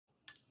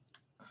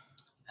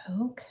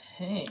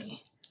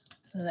Okay,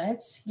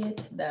 let's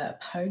get the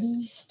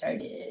party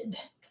started.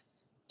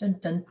 Dun,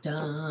 dun,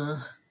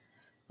 dun.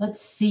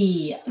 Let's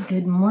see.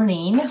 Good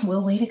morning.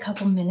 We'll wait a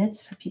couple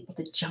minutes for people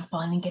to jump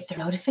on and get their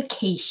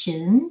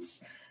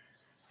notifications.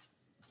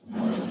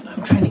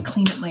 I'm trying to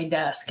clean up my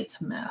desk.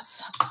 It's a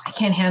mess. I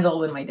can't handle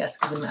when my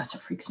desk is a mess.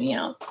 It freaks me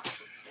out.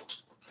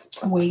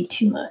 Way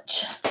too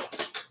much.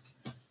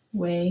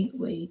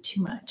 Way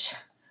too much.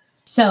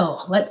 So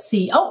let's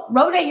see. Oh,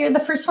 Rhoda, you're the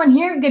first one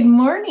here. Good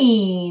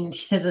morning.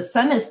 She says the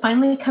sun has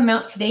finally come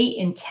out today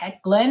in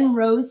Glen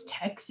Rose,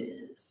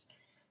 Texas.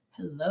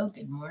 Hello,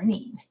 good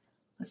morning.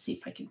 Let's see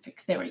if I can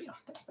fix. There we go.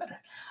 That's better.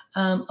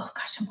 Oh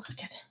gosh, I'm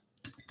crooked.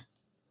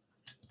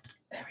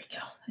 There we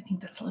go. I think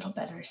that's a little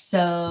better.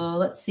 So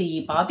let's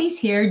see. Bobby's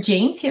here.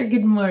 Jane's here.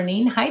 Good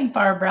morning. Hi,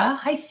 Barbara.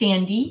 Hi,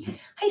 Sandy.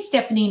 Hi,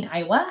 Stephanie in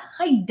Iowa.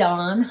 Hi,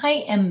 Dawn.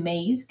 Hi, M.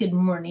 Mays. Good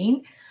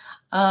morning.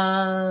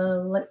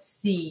 Let's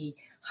see.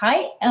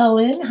 Hi,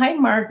 Ellen. Hi,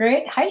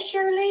 Margaret. Hi,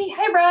 Shirley.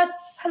 Hi,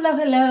 Russ. Hello,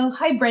 hello.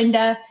 Hi,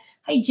 Brenda.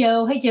 Hi,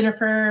 Joe. Hi,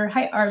 Jennifer.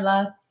 Hi,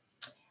 Arla.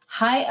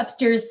 Hi,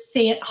 upstairs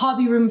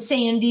hobby room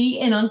Sandy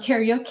in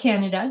Ontario,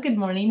 Canada. Good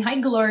morning. Hi,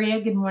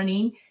 Gloria. Good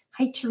morning.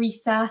 Hi,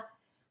 Teresa.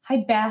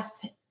 Hi, Beth.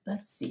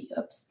 Let's see.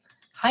 Oops.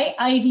 Hi,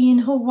 Ivy in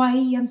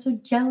Hawaii. I'm so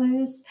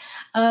jealous.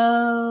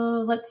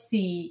 Let's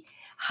see.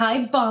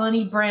 Hi,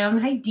 Bonnie Brown.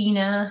 Hi,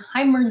 Dina.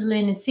 Hi,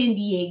 Merlin in San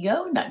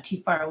Diego, not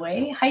too far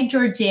away. Hi,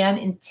 Georgianne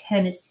in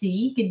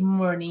Tennessee. Good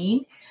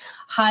morning.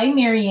 Hi,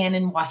 Marianne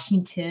in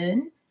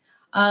Washington.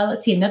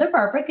 Let's see, another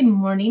Barbara. Good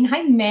morning.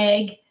 Hi,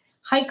 Meg.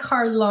 Hi,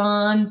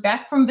 Carlon.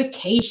 Back from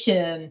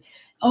vacation.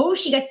 Oh,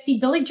 she got to see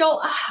Billy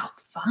Joel. Ah, how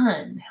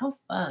fun. How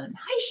fun.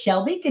 Hi,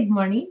 Shelby. Good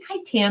morning. Hi,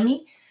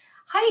 Tammy.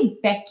 Hi,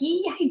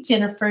 Becky. Hi,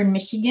 Jennifer in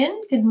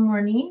Michigan. Good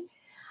morning.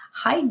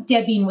 Hi,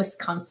 Debbie in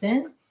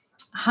Wisconsin.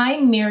 Hi,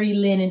 Mary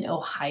Lynn in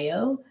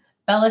Ohio.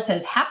 Bella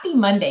says, happy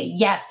Monday.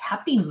 Yes,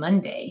 happy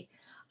Monday.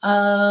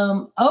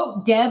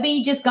 Oh,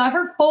 Debbie just got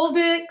her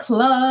folded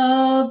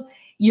club.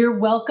 You're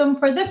welcome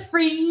for the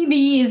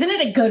freebie. Isn't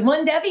it a good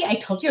one, Debbie? I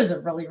told you it was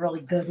a really,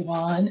 really good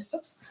one.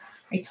 Oops,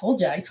 I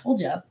told you.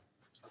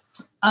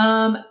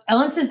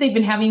 Ellen says they've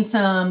been having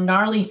some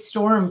gnarly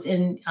storms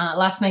in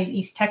last night in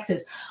East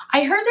Texas.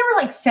 I heard there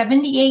were like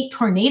 78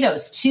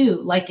 tornadoes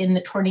too, like in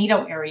the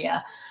tornado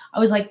area. I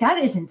was like, that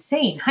is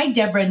insane. Hi,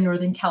 Deborah in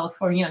Northern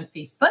California on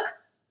Facebook.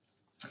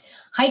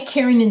 Hi,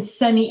 Karen in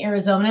sunny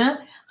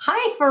Arizona.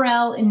 Hi,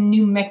 Pharrell in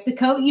New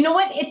Mexico. You know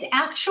what? It's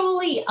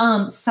actually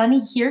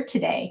sunny here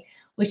today,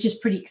 which is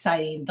pretty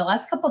exciting. The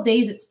last couple of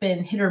days, it's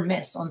been hit or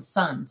miss on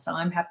sun. So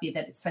I'm happy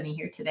that it's sunny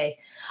here today.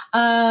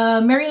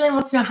 Mary Lynn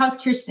wants to know,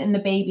 how's Kirsten and the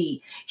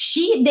baby?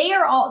 They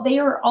are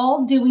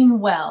all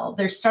doing well.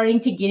 They're starting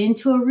to get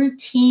into a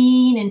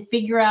routine and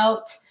figure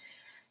out,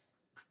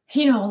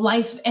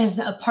 life as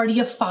a party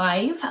of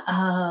 5.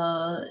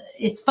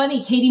 It's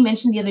funny. Katie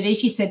mentioned the other day,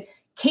 she said,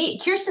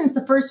 Kirsten's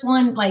the first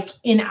one like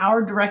in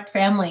our direct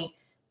family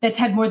that's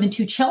had more than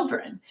 2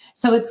 children.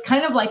 So it's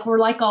kind of like, we're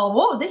like all,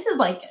 whoa, this is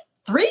like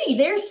 3.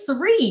 There's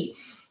 3.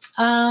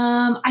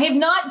 I have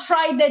not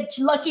tried that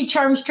Lucky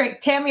Charms trick.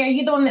 Tammy, are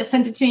you the one that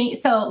sent it to me?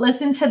 So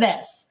listen to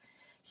this.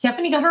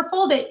 Stephanie got her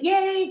folded.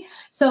 Yay.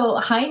 So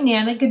hi,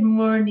 Nana. Good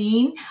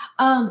morning.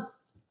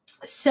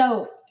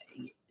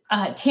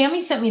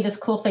 Tammy sent me this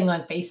cool thing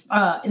on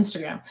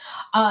Instagram.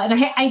 And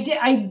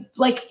I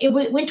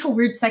went to a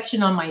weird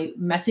section on my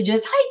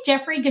messages. Hi,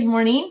 Jeffrey. Good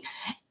morning.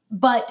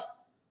 But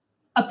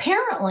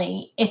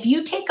apparently, if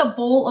you take a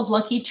bowl of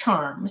Lucky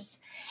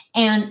Charms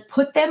and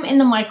put them in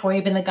the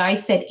microwave, and the guy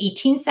said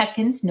 18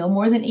 seconds, no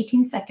more than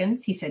 18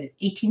 seconds. He said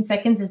 18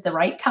 seconds is the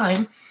right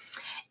time.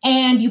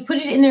 And you put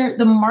it in there,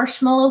 the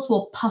marshmallows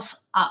will puff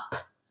up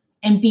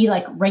and be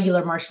like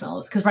regular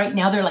marshmallows, because right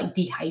now they're like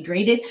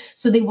dehydrated.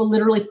 So they will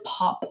literally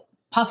puff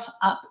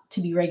up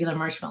to be regular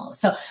marshmallows.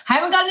 So I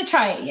haven't gotten to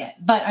try it yet,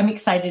 but I'm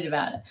excited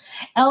about it.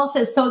 Ella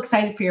says, so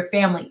excited for your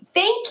family.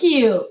 Thank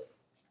you.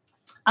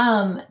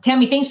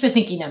 Tammy, thanks for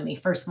thinking of me.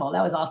 First of all,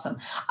 that was awesome.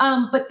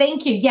 But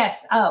thank you.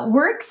 Yes,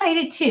 we're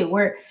excited too.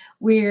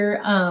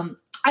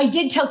 I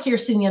did tell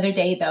Kirsten the other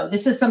day, though,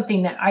 this is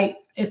something that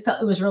it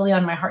was really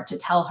on my heart to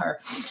tell her.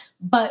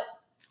 But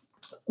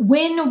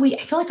I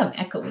feel like I'm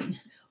echoing.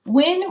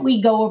 When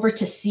we go over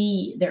to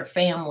see their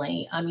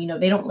family,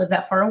 they don't live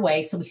that far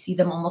away. So we see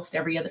them almost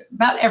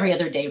about every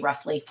other day,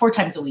 roughly 4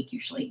 times a week.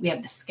 Usually we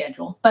have the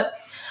schedule. But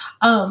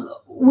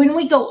when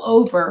we go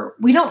over,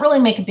 we don't really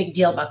make a big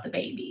deal about the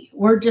baby.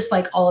 We're just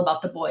like all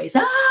about the boys.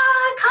 Come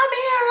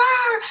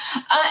here.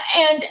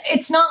 And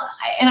it's not,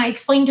 and I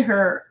explained to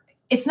her,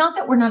 it's not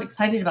that we're not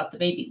excited about the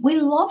baby.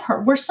 We love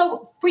her. We're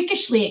so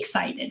freakishly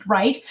excited,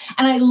 right?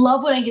 And I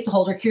love when I get to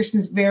hold her.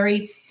 Kirsten's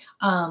very,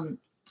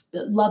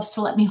 loves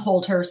to let me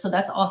hold her. So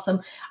that's awesome.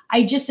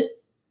 The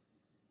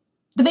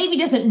baby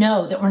doesn't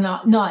know that we're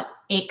not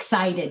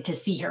excited to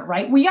see her,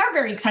 right? We are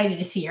very excited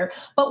to see her,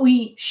 but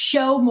we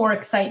show more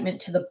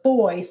excitement to the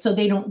boys so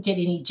they don't get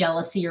any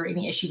jealousy or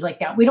any issues like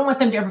that. We don't want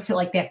them to ever feel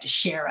like they have to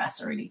share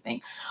us or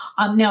anything.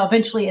 Now,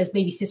 eventually, as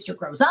baby sister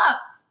grows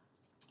up,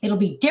 it'll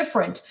be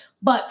different.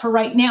 But for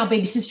right now,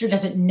 baby sister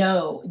doesn't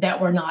know that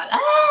we're not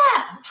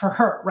for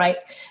her, right?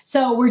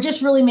 So we're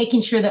just really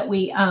making sure that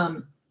we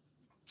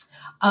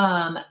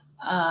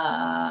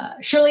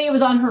Shirley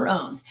was on her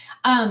own.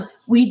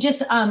 We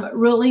just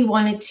really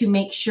wanted to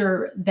make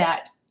sure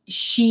that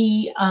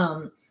she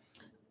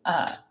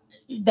that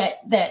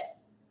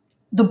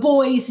the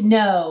boys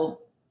know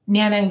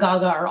Nana and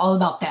Gaga are all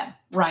about them,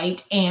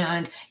 right?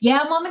 And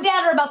yeah, mom and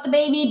dad are about the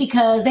baby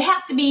because they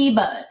have to be,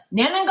 but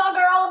Nana and Gaga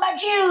are all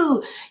about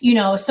you,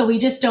 so we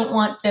just don't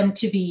want them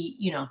to be,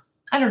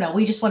 I don't know.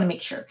 We just want to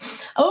make sure.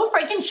 Oh,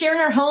 Frank and Sharon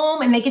are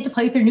home and they get to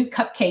play with their new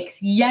cupcakes.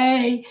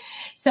 Yay.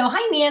 So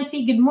hi,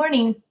 Nancy. Good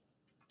morning.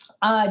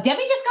 Debbie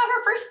just got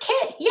her first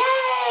kit.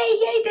 Yay.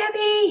 Yay,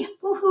 Debbie.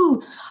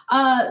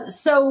 Woohoo.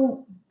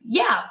 So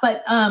yeah,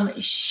 but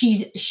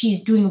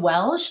she's doing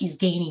well. She's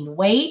gaining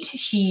weight.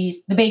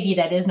 She's the baby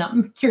that is not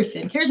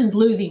Kirsten. Kirsten's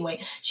losing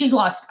weight. She's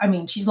lost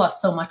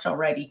so much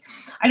already.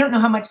 I don't know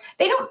how much.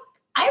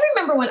 I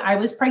remember when I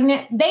was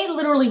pregnant, they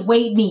literally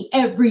weighed me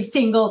every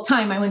single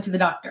time I went to the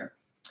doctor.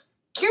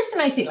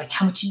 Kirsten, I say, like,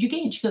 how much did you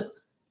gain? She goes,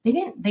 they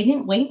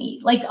didn't weigh me.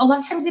 Like a lot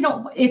of times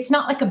it's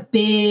not like a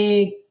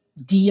big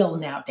deal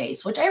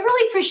nowadays, which I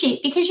really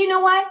appreciate because you know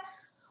what?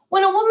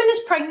 When a woman is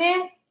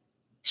pregnant,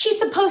 she's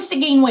supposed to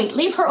gain weight.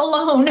 Leave her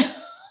alone.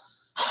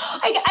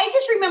 I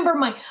just remember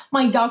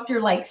my doctor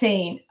like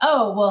saying,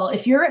 oh, well,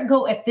 if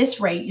go at this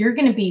rate, you're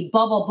going to be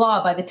blah, blah,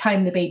 blah by the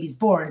time the baby's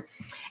born.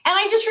 And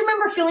I just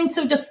remember feeling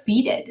so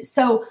defeated.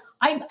 So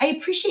I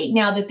appreciate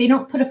now that they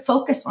don't put a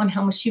focus on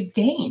how much you've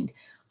gained.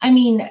 I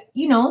mean,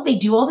 they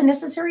do all the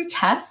necessary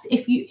tests.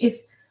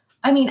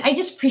 I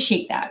just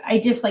appreciate that. I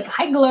just like,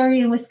 hi,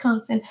 Gloria in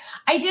Wisconsin.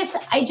 I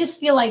just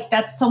feel like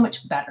that's so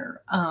much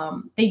better.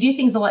 They do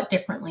things a lot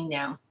differently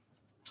now.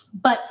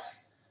 But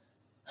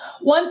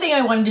one thing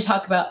I wanted to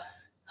talk about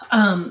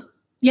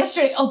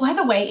yesterday. Oh, by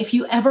the way, if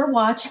you ever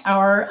watch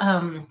our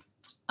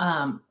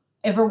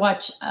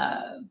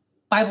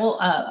Bible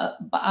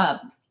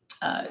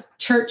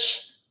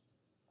church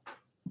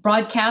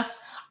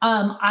broadcasts,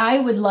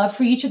 I would love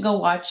for you to go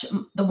watch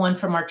the one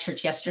from our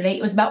church yesterday.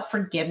 It was about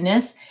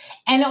forgiveness,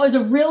 and it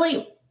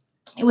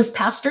was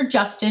Pastor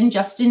Justin.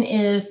 Justin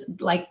is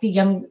like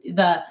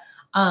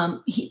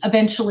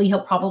eventually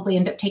he'll probably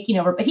end up taking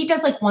over, but he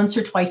does like once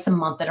or twice a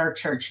month at our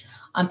church.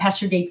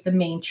 Pastor Dave's the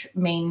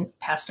main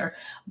pastor,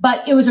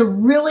 but it was a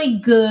really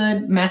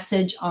good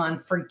message on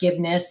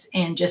forgiveness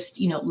and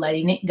just,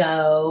 letting it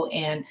go.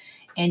 And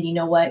you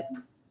know what,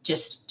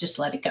 just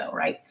let it go.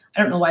 Right.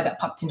 I don't know why that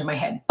popped into my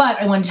head,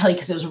 but I wanted to tell you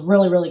because it was a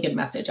really, really good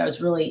message. I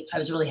was really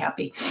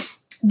happy.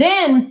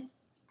 Then,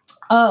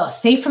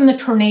 Safe from the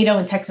tornado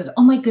in Texas.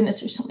 Oh my goodness.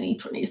 There's so many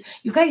tornadoes.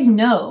 You guys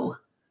know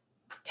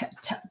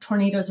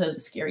tornadoes are the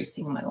scariest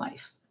thing in my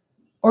life.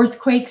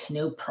 Earthquakes,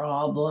 no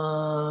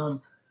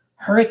problem.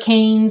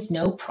 Hurricanes,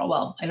 no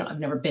problem. Well, I've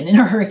never been in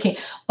a hurricane,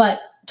 but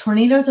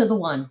tornadoes are the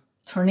one.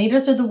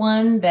 Tornadoes are the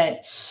one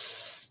that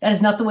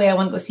is not the way I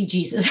want to go see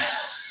Jesus.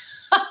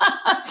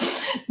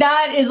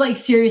 That is like,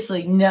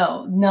 seriously,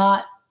 no,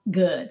 not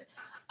good.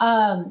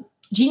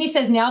 Jeannie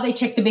says now they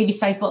check the baby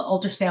size by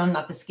ultrasound,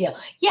 not the scale.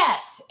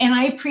 Yes. And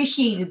I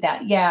appreciated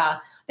that. Yeah.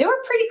 They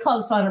were pretty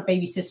close on our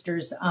baby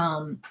sisters.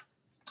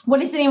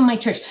 What is the name of my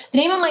church? The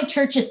name of my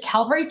church is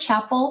Calvary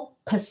Chapel,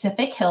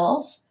 Pacific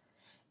Hills.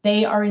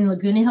 They are in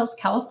Laguna Hills,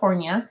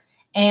 California.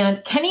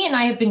 And Kenny and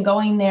I have been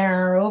going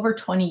there over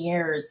 20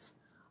 years.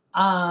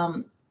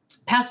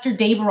 Pastor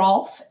Dave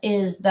Rolfe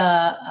is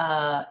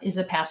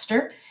the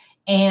pastor,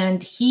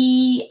 and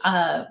he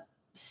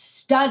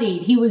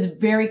he was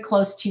very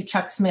close to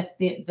Chuck Smith,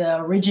 the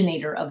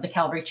originator of the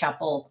Calvary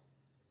Chapel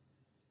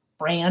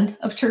brand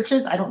of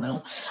churches. I don't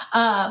know.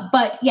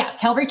 But yeah,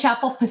 Calvary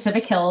Chapel,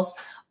 Pacific Hills.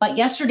 But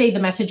yesterday the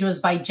message was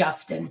by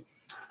Justin,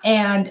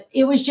 and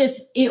it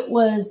was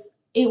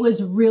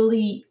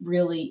really,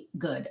 really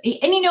good.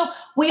 And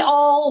we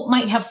all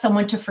might have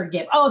someone to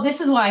forgive. Oh, this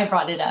is why I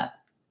brought it up.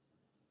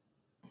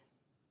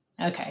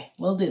 Okay,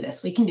 we'll do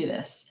this. We can do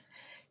this.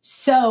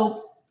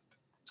 So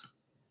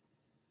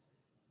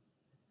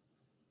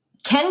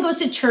Ken goes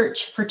to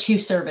church for 2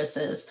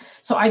 services.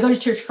 So I go to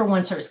church for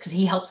 1 service because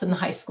he helps in the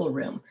high school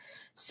room.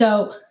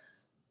 So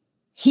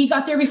he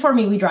got there before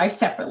me. We drive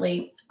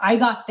separately. I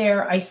got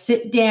there. I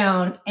sit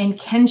down, and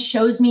Ken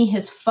shows me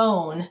his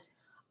phone.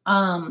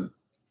 And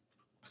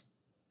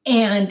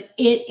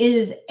it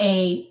is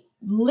a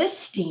real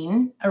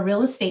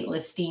estate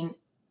listing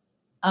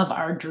of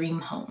our dream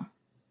home.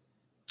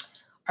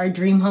 Our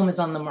dream home is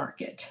on the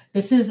market.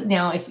 This is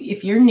now,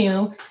 if you're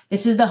new,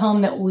 this is the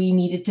home that we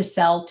needed to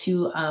sell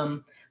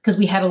to, because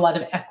we had a lot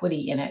of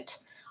equity in it.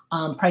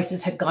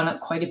 Prices had gone up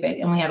quite a bit,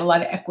 and we had a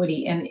lot of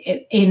equity, and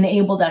it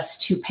enabled us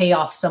to pay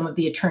off some of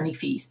the attorney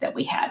fees that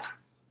we had.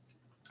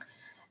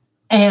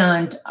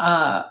 And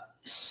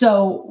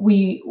so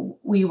we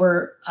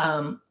were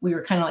kind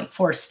of like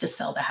forced to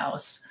sell the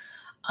house.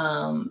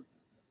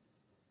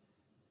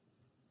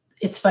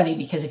 It's funny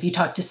because if you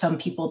talk to some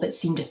people that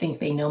seem to think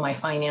they know my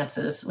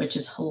finances, which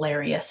is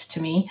hilarious to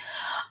me,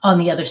 on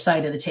the other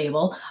side of the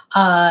table,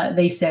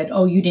 they said,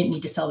 oh, you didn't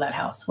need to sell that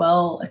house.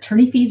 Well,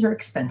 attorney fees are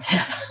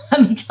expensive,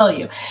 let me tell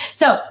you.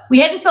 So we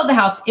had to sell the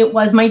house. It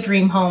was my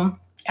dream home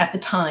at the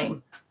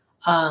time.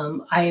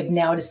 I have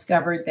now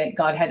discovered that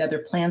God had other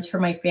plans for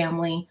my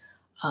family.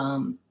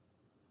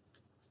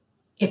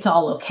 It's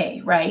all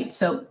okay, right?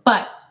 So,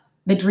 but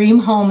the dream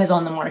home is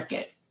on the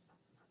market.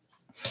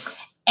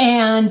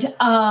 And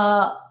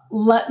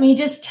let me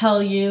just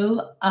tell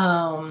you,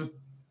 Pharrell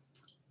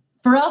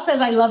says,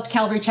 I loved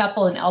Calvary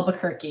Chapel in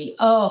Albuquerque.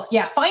 Oh,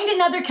 yeah. Find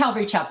another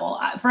Calvary Chapel.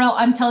 Pharrell,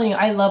 I'm telling you,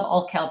 I love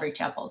all Calvary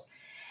Chapels.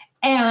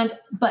 And,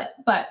 but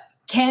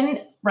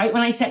Ken, right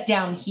when I sat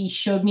down, he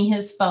showed me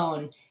his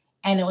phone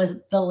and it was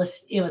the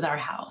list. It was our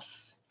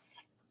house.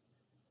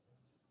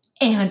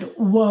 And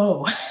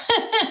whoa,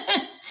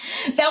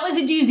 that was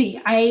a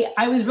doozy.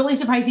 I was really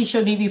surprised he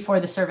showed me before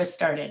the service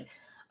started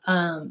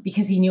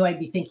because he knew I'd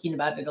be thinking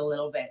about it a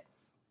little bit.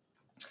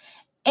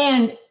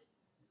 And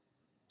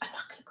I'm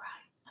not going to cry.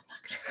 I'm not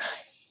going to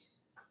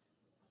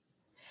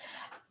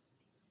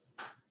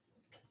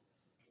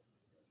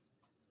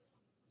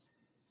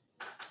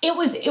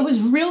cry. It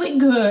was really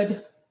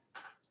good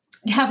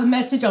to have a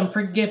message on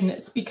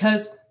forgiveness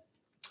because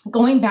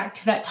going back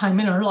to that time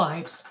in our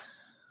lives,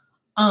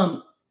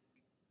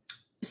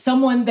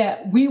 someone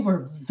that we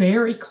were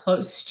very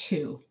close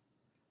to,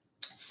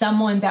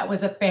 someone that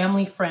was a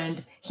family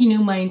friend, he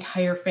knew my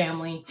entire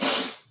family.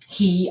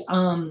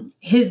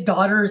 His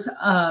daughter's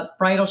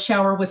bridal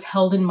shower was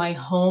held in my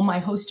home. I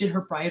hosted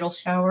her bridal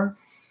shower.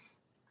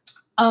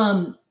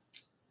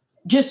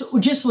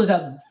 Just was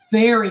a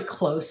very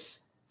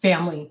close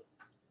family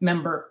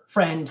member,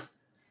 friend.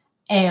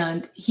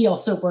 And he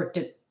also worked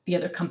at the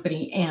other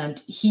company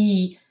and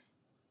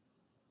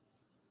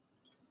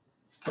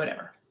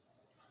whatever.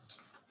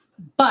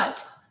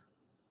 But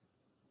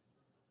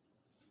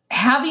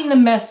having the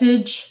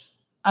message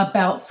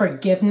about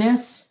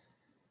forgiveness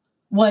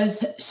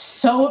was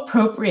so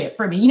appropriate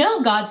for me. You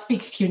know, God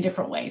speaks to you in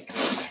different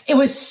ways. It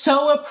was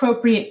so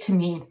appropriate to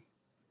me.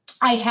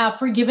 I have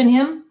forgiven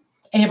him.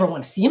 I never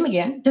want to see him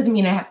again. Doesn't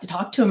mean I have to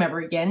talk to him ever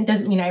again.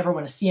 Doesn't mean I ever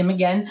want to see him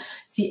again.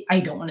 I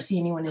don't want to see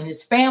anyone in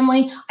his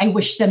family. I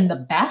wish them the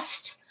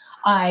best.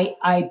 I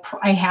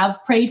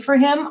have prayed for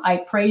him. I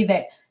pray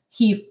that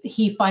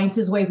he finds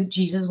his way with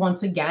Jesus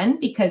once again,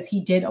 because he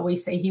did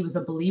always say he was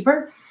a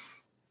believer.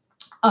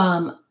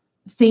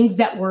 Things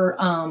that were,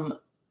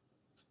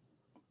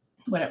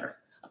 whatever,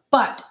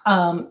 but,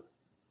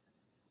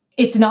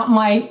 it's not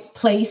my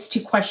place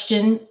to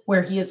question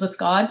where he is with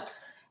God.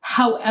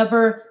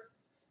 However,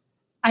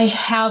 I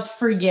have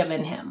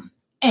forgiven him.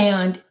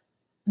 And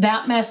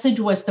that message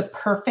was the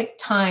perfect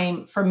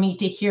time for me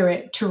to hear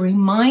it, to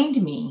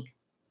remind me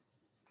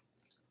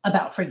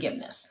about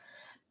forgiveness,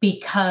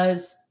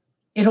 because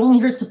it only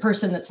hurts the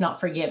person that's not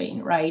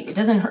forgiving, right? It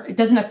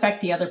doesn't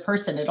affect the other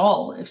person at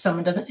all. If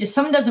someone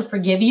doesn't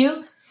forgive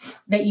you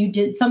that you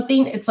did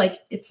something, it's like,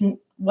 it's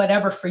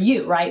whatever for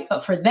you, right?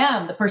 But for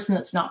them, the person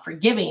that's not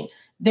forgiving,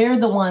 they're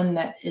the one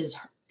that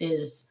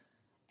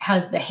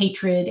has the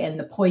hatred and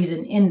the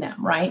poison in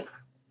them, right?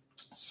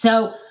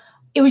 So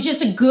it was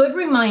just a good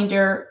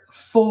reminder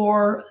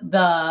for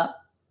the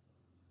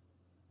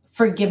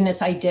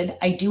forgiveness I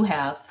do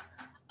have.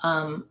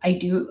 I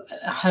do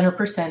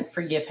 100%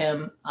 forgive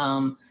him.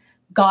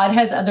 God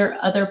has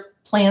other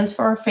plans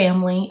for our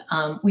family.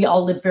 We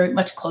all live very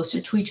much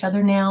closer to each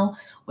other now,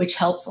 which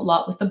helps a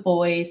lot with the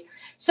boys.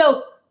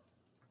 So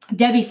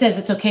Debbie says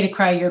it's okay to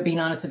cry. You're being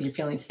honest with your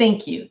feelings.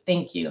 Thank you.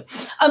 Thank you.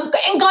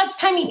 And God's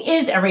timing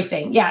is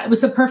everything. Yeah, it was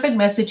the perfect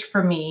message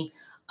for me.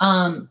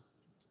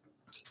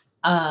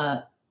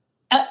 Erica,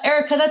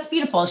 that's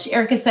beautiful.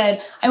 Erica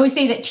said, I always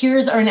say that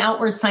tears are an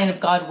outward sign of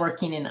God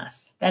working in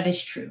us. That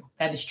is true.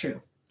 That is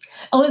true.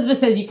 Elizabeth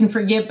says you can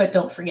forgive, but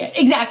don't forget.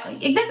 Exactly.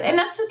 And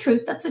that's the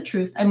truth. That's the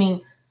truth. I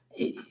mean,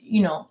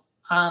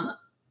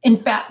 in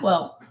fact,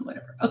 well,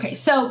 whatever. Okay.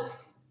 So,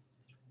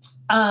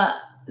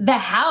 the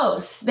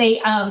house,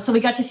 so we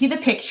got to see the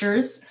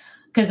pictures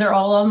because they're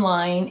all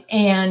online,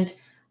 and,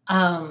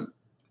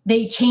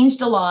 they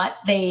changed a lot.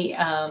 They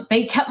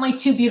kept my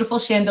two beautiful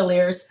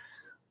chandeliers.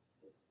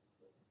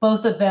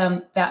 Both of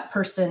them, that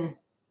person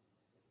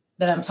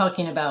that I'm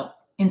talking about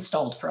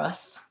installed for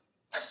us.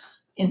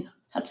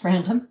 That's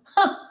random.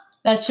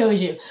 That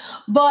shows you.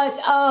 But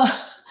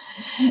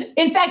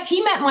in fact,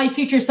 he met my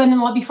future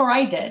son-in-law before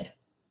I did.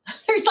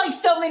 There's like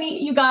so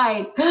many, you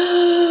guys,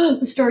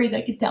 the stories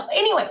I could tell.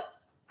 Anyway,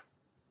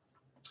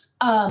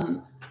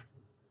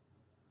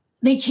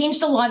 they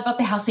changed a lot about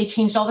the house. They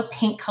changed all the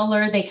paint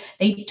color.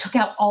 They took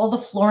out all the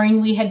flooring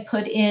we had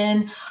put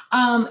in.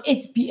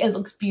 It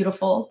looks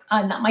beautiful.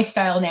 Not my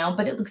style now,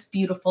 but it looks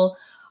beautiful.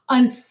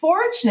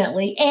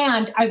 Unfortunately,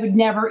 and I would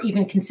never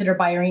even consider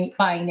buying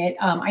it.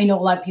 I know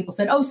a lot of people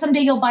said, "Oh, someday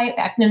you'll buy it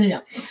back."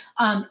 No.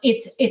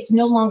 It's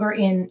no longer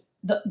in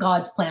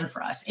God's plan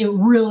for us. It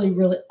really,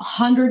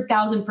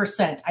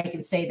 100,000%. I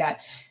can say that.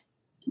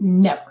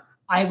 Never.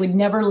 I would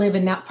never live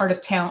in that part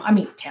of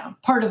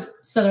part of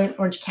Southern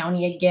Orange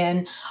County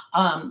again.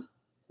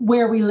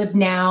 Where we live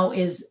now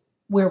is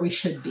where we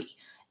should be.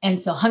 And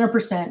so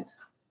 100%,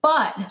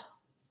 But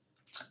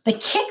the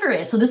kicker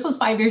is, so this was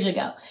 5 years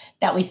ago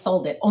that we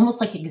sold it,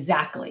 almost like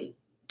exactly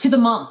to the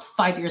month,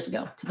 5 years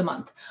ago to the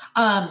month.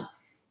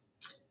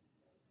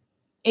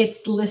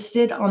 It's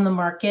listed on the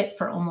market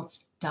for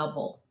almost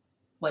double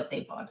what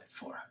they bought it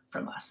for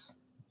from us.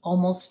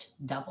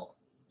 Almost double.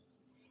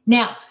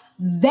 Now,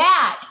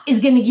 that is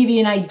going to give you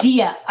an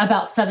idea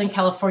about Southern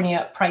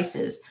California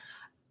prices.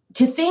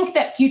 To think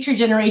that future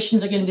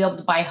generations are going to be able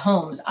to buy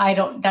homes,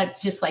 that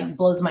just like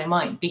blows my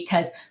mind,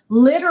 because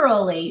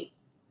literally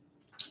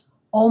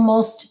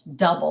almost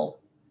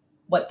double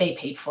what they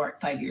paid for it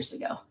 5 years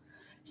ago.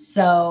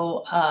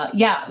 So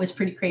yeah, it was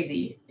pretty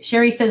crazy.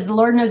 Sherry says the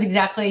Lord knows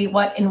exactly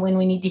what and when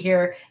we need to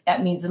hear.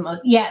 That means the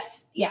most.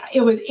 Yes, yeah,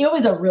 it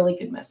was a really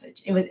good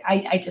message. It was.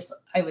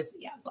 It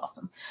was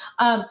awesome.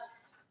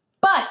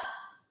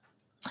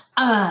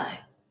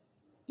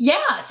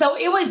 Yeah, so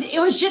it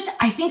was just,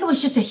 I think it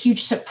was just a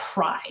huge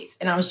surprise,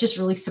 and I was just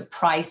really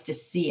surprised to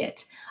see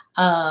it.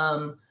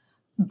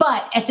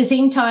 But at the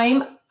same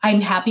time,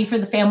 I'm happy for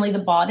the family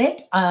that bought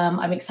it.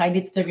 I'm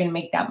excited that they're going to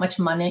make that much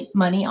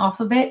money off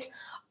of it.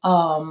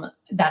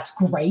 That's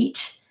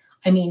great.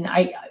 I mean,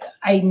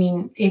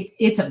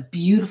 it's a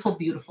beautiful,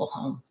 beautiful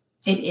home.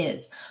 It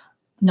is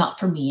not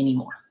for me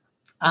anymore.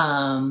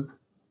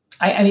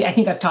 I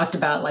think I've talked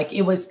about, like,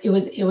 it was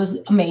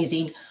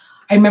amazing.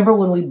 I remember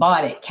when we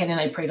bought it, Ken and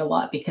I prayed a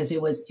lot because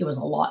it was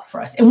a lot for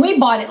us. And we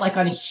bought it like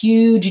on a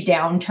huge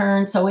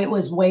downturn. So it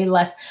was way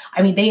less.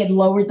 I mean, they had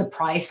lowered the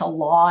price a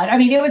lot. I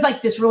mean, it was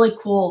like this really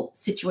cool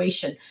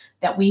situation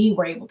that we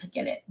were able to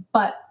get it.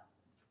 But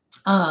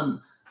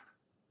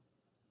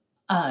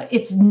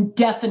it's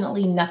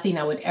definitely nothing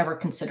I would ever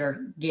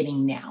consider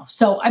getting now.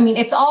 So, I mean,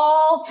 it's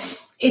all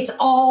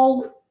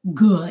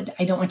good.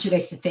 I don't want you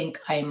guys to think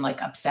I'm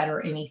like upset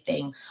or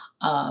anything.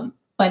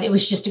 But it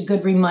was just a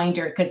good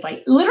reminder, because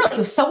like literally it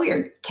was so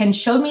weird. Ken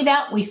showed me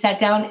that. We sat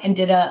down and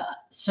did a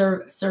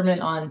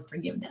sermon on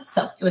forgiveness.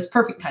 So it was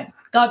perfect timing.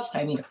 God's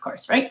timing, of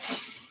course, right?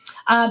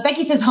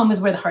 Becky says home is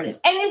where the heart is.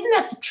 And isn't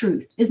that the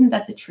truth? Isn't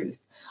that the truth?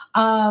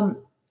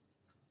 Ellen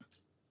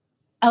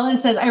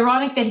says,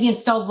 ironic that he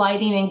installed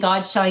lighting and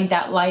God shined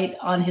that light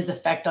on his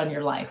effect on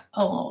your life.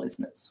 Oh,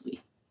 isn't that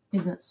sweet?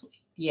 Isn't that sweet?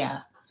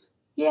 Yeah.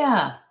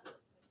 Yeah.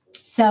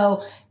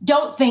 So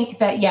don't think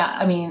that, yeah,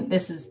 I mean,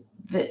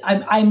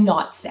 I'm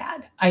not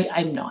sad.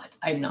 I'm not.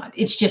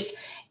 It's just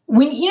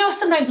when,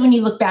 sometimes when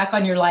you look back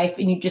on your life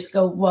and you just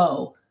go,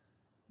 whoa,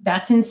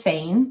 that's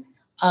insane.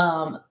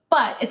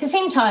 But at the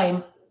same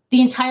time,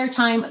 the entire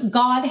time,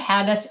 God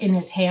had us in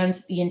his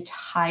hands the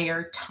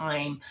entire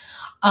time.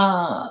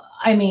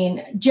 I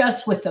mean,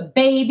 just with the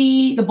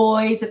baby, the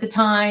boys at the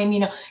time,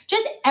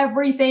 just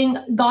everything,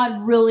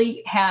 God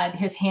really had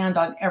his hand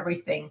on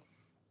everything.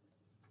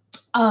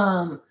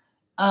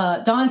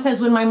 Dawn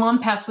says, when my mom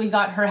passed, we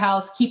got her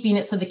house, keeping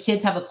it so the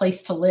kids have a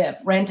place to live.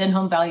 Rent and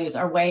home values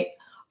are way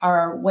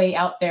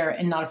out there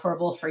and not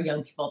affordable for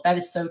young people. That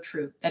is so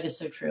true. That is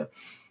so true.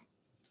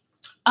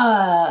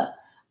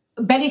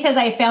 Betty says,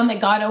 I have found that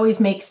God always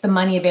makes the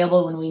money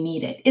available when we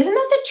need it. Isn't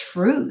that the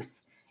truth?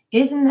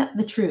 Isn't that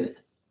the truth?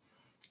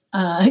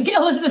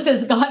 Elizabeth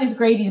says, God is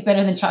great. He's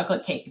better than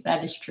chocolate cake.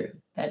 That is true.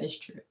 That is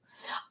true.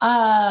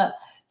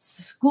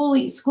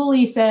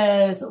 Schoolie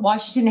says,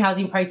 Washington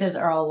housing prices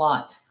are a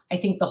lot. I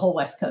think the whole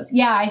West Coast.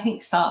 Yeah, I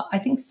think so.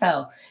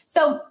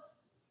 So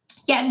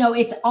yeah, no,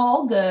 it's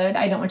all good.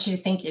 I don't want you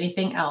to think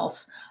anything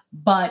else,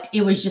 but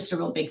it was just a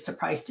real big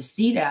surprise to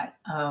see that.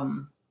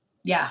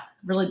 Yeah,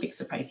 really big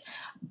surprise.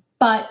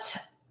 But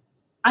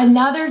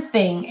another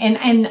thing,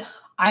 and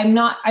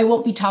I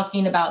won't be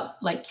talking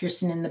about like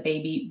Kirsten and the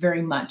baby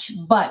very much,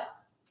 but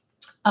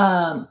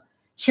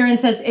Sharon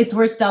says it's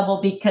worth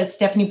double because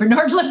Stephanie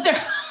Bernard lived there.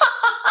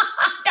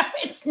 No,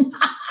 it's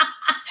not.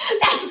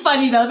 That's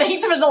funny though.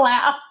 Thanks for the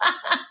laugh.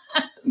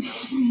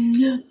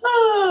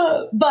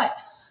 But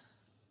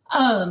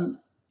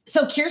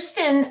so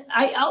Kirsten,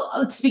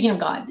 speaking of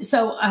God,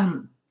 so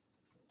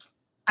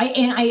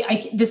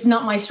this is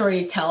not my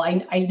story to tell.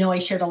 I know I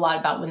shared a lot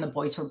about when the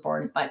boys were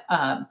born, but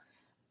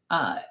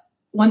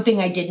one thing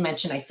I did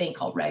mention, I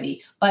think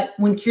already, but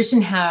when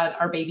Kirsten had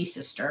our baby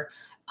sister,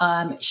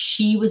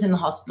 she was in the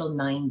hospital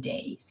 9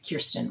 days.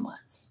 Kirsten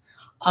was,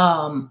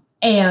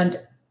 and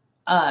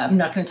I'm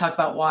not going to talk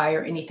about why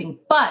or anything,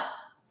 but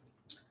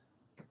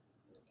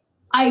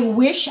I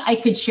wish I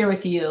could share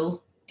with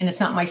you, and it's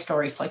not my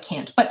story, so I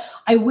can't, but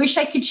I wish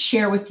I could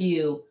share with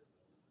you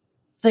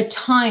the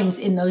times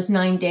in those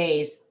 9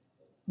 days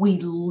we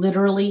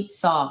literally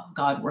saw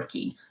God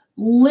working.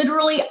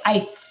 Literally,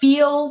 I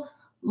feel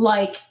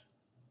like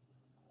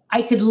I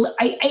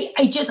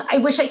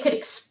wish I could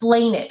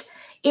explain it.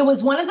 It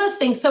was one of those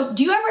things. So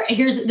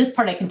here's this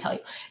part I can tell you.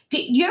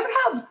 Do you ever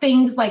have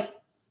things like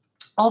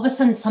all of a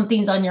sudden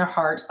something's on your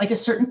heart, like a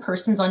certain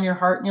person's on your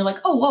heart and you're like,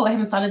 oh, whoa, I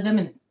haven't thought of them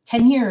in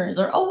 10 years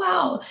or, oh,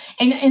 wow.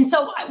 And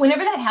so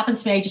whenever that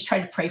happens to me, I just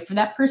try to pray for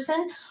that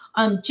person,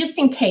 just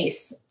in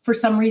case for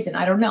some reason,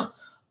 I don't know.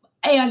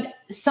 And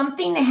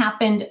something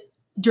happened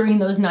during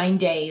those 9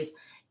 days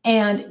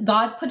and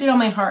God put it on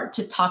my heart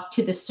to talk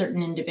to this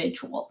certain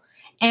individual.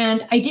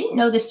 And I didn't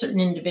know this certain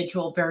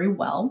individual very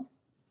well.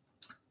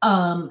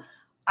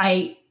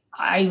 I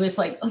was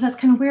like, oh, that's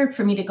kind of weird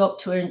for me to go up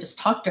to her and just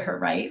talk to her,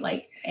 right?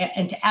 Like,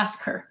 and to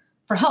ask her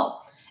for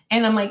help.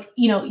 And I'm like,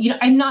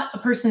 I'm not a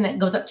person that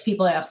goes up to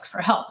people and asks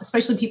for help,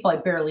 especially people I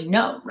barely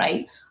know,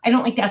 right? I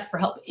don't like to ask for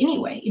help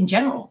anyway, in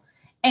general.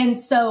 And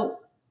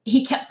so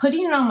he kept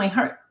putting it on my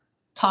heart,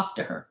 talk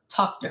to her,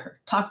 talk to her,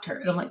 talk to her.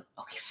 And I'm like,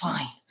 okay,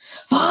 fine,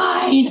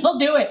 I'll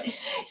do it.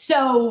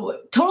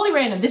 So totally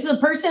random. This is a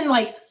person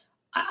like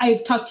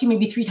I've talked to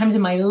maybe 3 times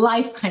in my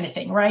life kind of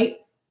thing, right?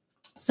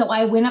 So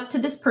I went up to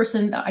this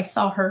person that I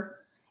saw her,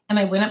 and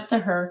I went up to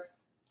her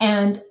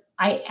and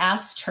I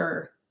asked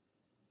her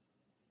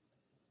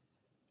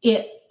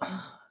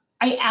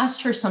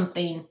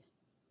something,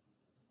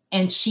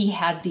 and she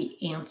had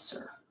the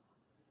answer.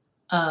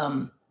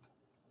 I'm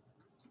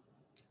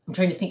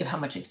trying to think of how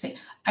much I can say.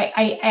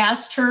 I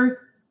asked her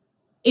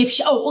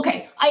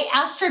I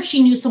asked her if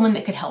she knew someone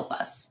that could help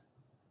us.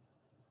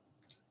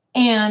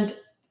 And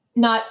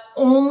not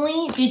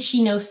only did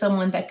she know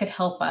someone that could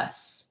help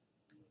us,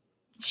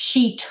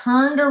 she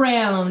turned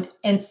around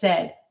and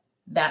said,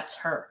 that's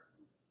her.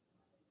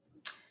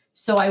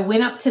 So I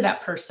went up to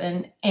that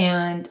person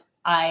and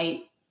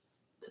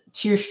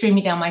tears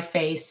streaming down my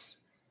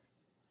face,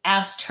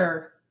 asked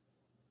her,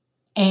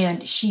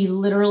 and she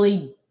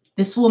literally,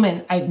 this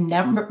woman I've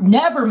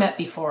never met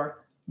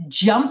before,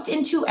 jumped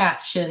into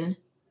action,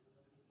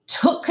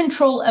 took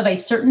control of a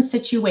certain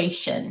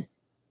situation,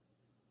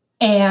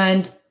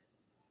 and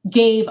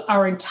gave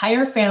our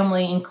entire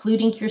family,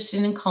 including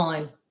Kirsten and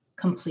Colin,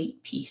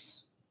 complete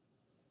peace.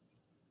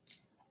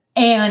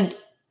 And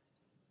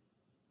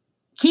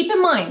keep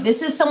in mind,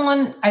 this is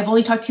someone I've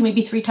only talked to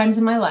maybe 3 times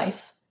in my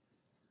life.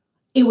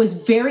 It was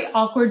very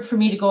awkward for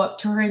me to go up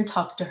to her and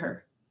talk to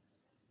her.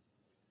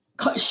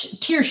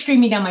 Tears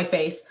streaming down my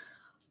face.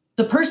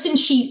 The person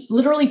she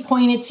literally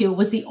pointed to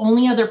was the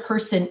only other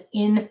person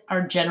in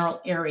our general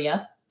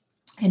area.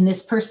 And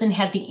this person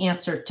had the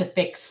answer to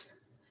fix,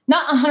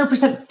 not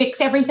 100%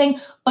 fix everything,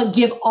 but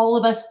give all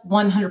of us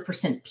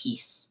 100%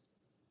 peace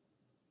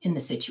in the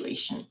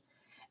situation.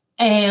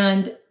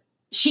 And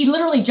she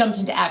literally jumped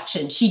into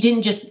action. She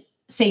didn't just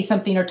say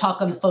something or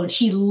talk on the phone.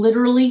 She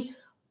literally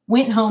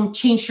went home,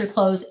 changed her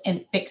clothes,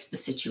 and fixed the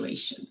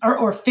situation,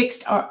 or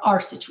fixed our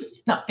situation.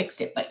 Not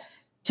fixed it, but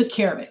took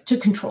care of it,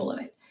 took control of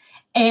it.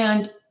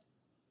 And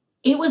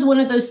it was one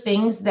of those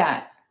things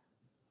that,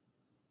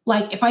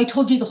 like, if I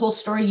told you the whole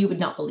story, you would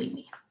not believe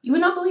me. You would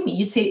not believe me.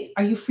 You'd say,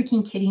 are you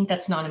freaking kidding?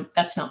 That's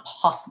not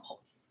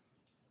possible.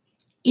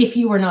 If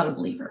you were not a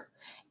believer.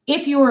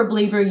 If you were a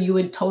believer, you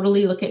would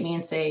totally look at me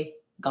and say,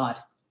 God,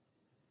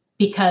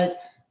 because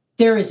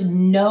there is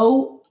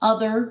no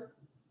other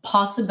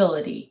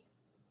possibility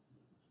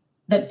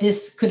that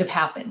this could have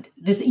happened.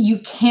 You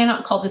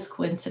cannot call this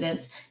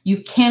coincidence.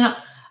 You cannot.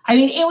 I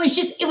mean, it was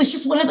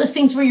just one of those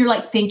things where you're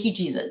like, thank you,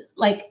 Jesus.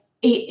 Like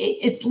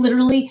it's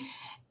literally,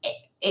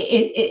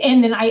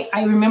 and then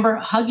I remember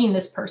hugging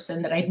this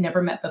person that I'd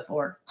never met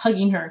before,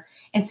 hugging her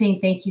and saying,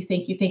 thank you,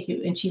 thank you, thank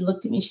you. And she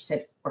looked at me and she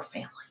said, we're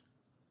family.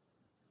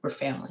 We're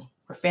family.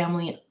 We're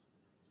family.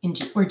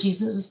 We're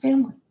Jesus'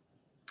 family.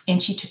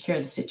 And she took care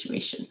of the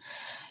situation.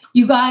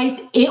 You guys,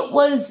 it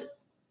was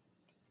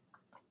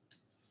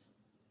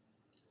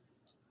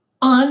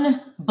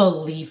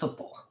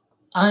unbelievable.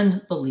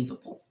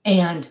 Unbelievable.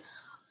 And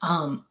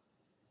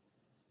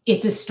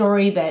it's a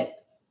story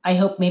that I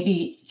hope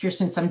maybe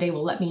Kirsten someday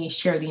will let me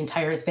share the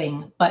entire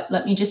thing. But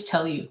let me just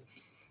tell you,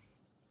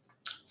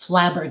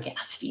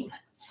 flabbergasting.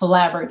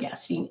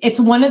 It's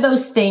one of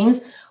those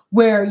things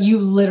where you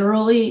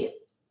literally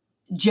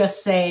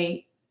just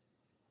say,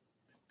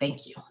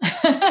 thank you.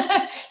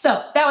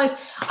 So that was,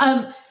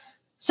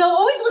 so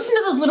always listen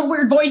to those little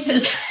weird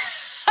voices.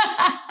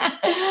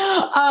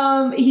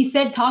 He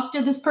said, talk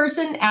to this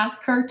person,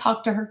 ask her,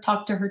 talk to her,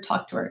 talk to her,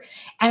 talk to her.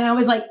 And I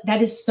was like,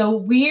 that is so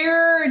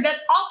weird. That's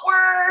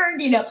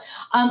awkward.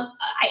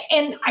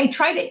 I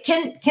tried it.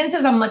 Ken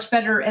says I'm much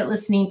better at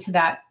listening to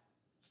that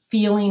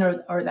feeling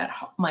or that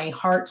my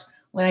heart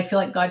when I feel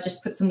like God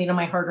just put something on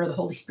my heart or the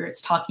Holy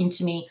Spirit's talking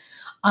to me.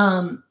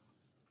 God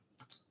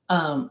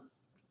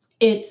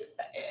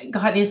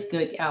is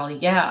good, Allie.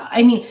 Yeah.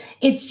 I mean,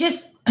 it's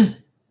just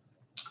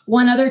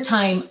one other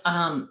time.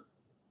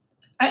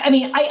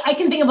 I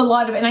can think of a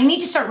lot of it, and I need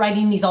to start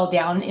writing these all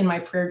down in my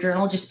prayer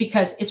journal just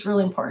because it's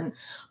really important.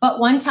 But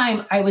one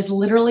time I was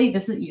literally,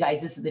 this is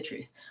the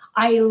truth.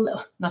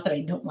 Not that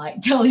I don't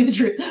like tell you the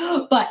truth,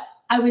 but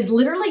I was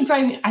literally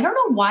driving. I don't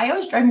know why I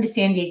was driving to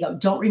San Diego.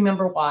 Don't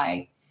remember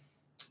why.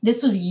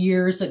 This was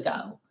years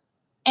ago.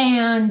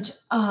 And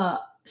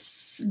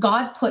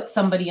God put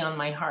somebody on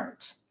my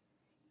heart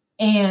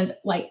and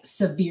like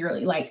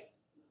severely, like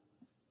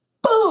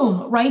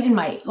boom, right in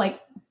my,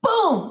 like,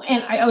 boom.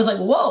 And I was like,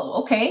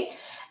 whoa, okay.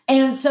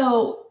 And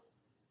so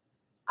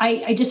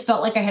I just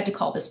felt like I had to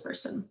call this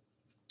person.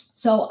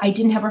 So I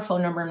didn't have her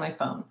phone number in my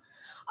phone.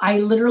 I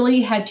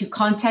literally had to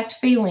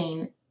contact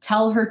Faylene,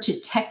 tell her to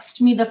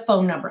text me the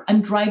phone number.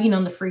 I'm driving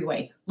on the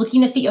freeway,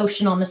 looking at the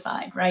ocean on the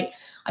side, right?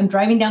 I'm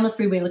driving down the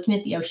freeway, looking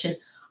at the ocean.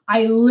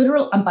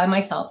 I'm by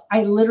myself.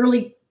 I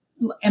literally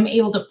am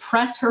able to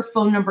press her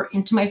phone number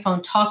into my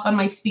phone, talk on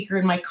my speaker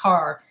in my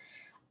car.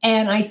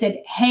 And I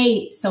said,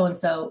 hey,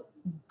 so-and-so,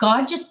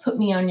 God just put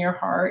me on your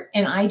heart.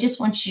 And I just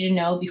want you to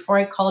know, before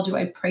I called you,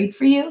 I prayed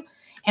for you.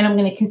 And I'm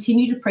going to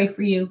continue to pray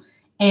for you.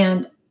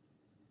 And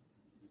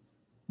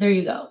there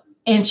you go.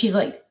 And she's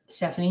like,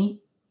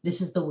 Stephanie,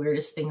 this is the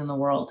weirdest thing in the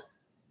world,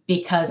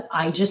 because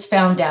I just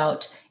found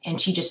out,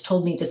 and she just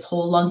told me this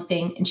whole long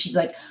thing. And she's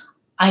like,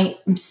 I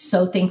am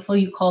so thankful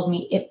you called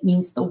me. It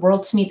means the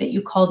world to me that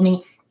you called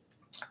me.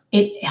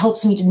 It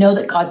helps me to know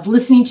that God's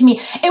listening to me.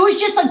 It was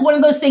just like one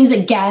of those things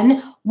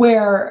again,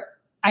 where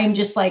I'm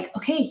just like,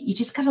 okay, you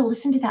just got to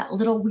listen to that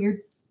little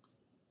weird.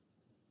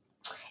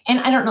 And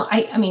I don't know.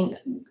 I mean,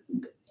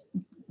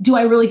 do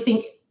I really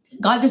think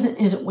God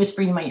isn't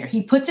whispering in my ear?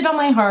 He puts it on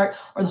my heart,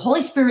 or the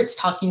Holy Spirit's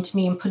talking to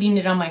me and putting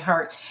it on my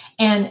heart,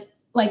 and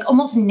like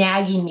almost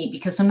nagging me,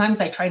 because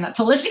sometimes I try not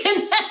to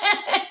listen.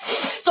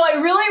 So I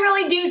really,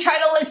 really do try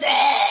to listen.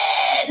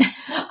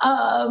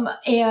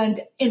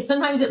 And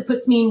sometimes it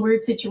puts me in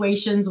weird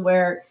situations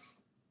where,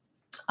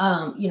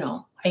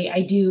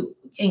 I do,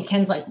 and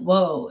Ken's like,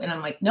 whoa. And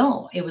I'm like,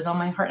 no, it was on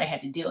my heart. I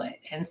had to do it.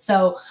 And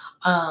so,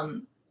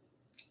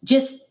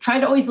 just try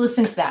to always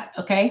listen to that.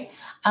 Okay.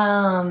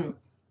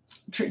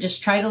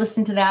 Just try to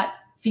listen to that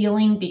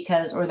feeling,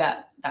 because, or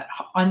that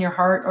on your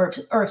heart, or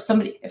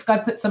if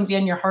God put somebody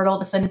on your heart all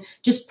of a sudden,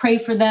 just pray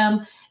for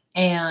them.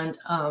 And,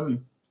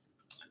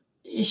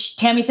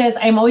 Tammy says,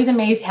 I'm always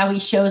amazed how he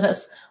shows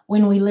us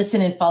when we listen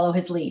and follow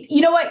his lead.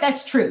 You know what?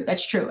 That's true.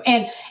 That's true.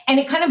 And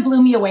it kind of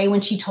blew me away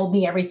when she told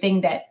me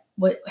everything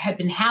what had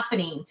been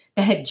happening,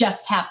 that had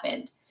just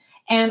happened.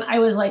 And I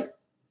was like,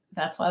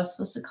 that's why I was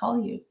supposed to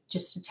call you,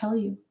 just to tell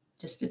you.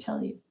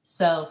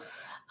 So,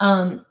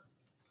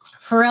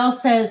 Pharrell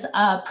says,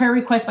 prayer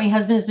request, my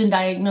husband has been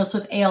diagnosed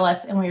with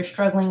ALS and we are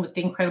struggling with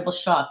the incredible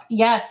shock.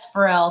 Yes,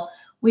 Pharrell,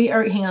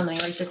 hang on, let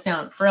me write this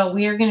down. Pharrell,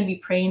 we are going to be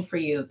praying for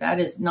you. That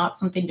is not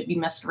something to be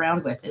messed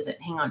around with, is it?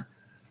 Hang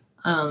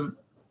on.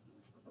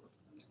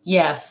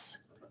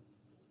 Yes.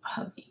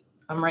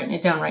 I'm writing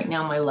it down right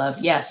now, my love.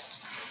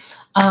 Yes.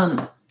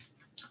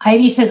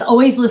 Ivy says,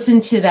 always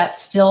listen to that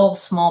still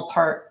small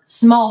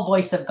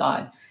voice of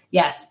God.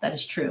 Yes, that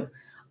is true.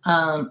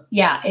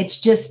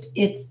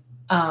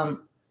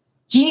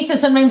 Jeannie says,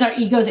 sometimes our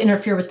egos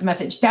interfere with the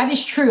message. That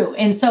is true.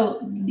 And so,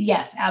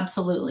 yes,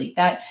 absolutely.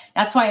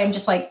 That's why I'm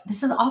just like,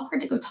 this is awkward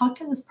to go talk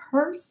to this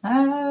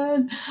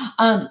person.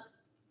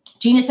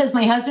 Gina says,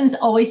 my husband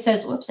always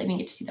says, whoops, I didn't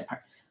get to see that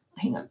part.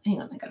 Hang on,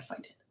 I gotta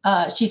find it.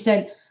 She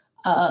said,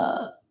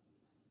 hang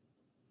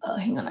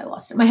on, I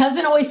lost it. My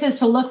husband always says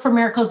to look for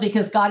miracles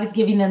because God is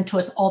giving them to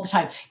us all the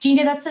time.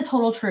 Gina, that's the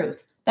total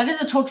truth. That is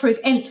the total truth.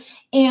 And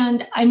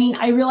I mean,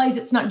 I realize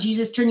it's not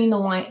Jesus turning the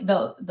wine,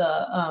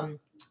 the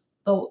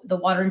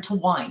water into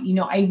wine.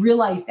 I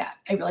realize that.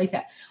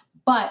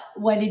 But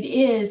what it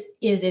is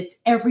it's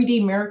everyday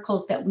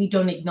miracles that we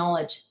don't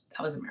acknowledge.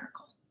 That was a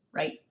miracle,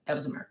 right? That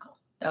was a miracle.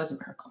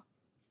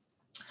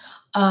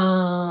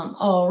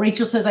 Oh,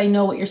 Rachel says, I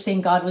know what you're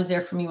saying. God was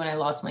there for me when I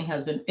lost my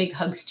husband. Big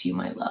hugs to you,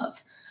 my love.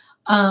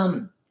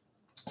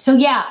 So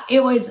yeah,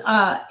 it was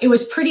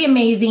pretty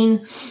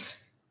amazing.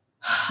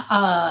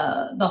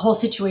 The whole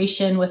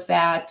situation with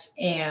that.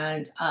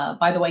 And,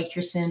 by the way,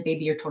 Kirsten,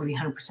 baby, you're totally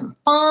 100%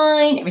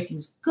 fine.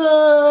 Everything's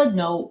good.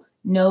 No,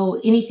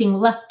 anything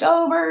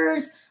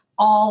leftovers,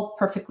 all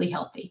perfectly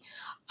healthy.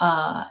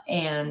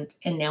 And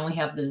now we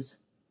have this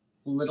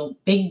little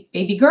big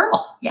baby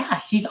girl. Yeah,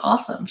 she's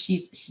awesome.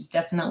 She's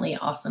definitely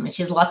awesome. And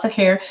she has lots of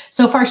hair.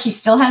 So far, she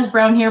still has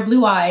brown hair,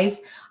 blue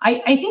eyes.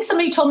 I think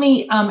somebody told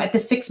me, at the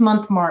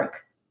 6-month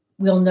mark,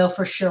 we'll know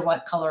for sure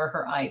what color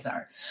her eyes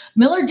are.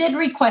 Miller did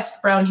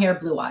request brown hair,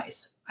 blue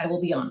eyes. I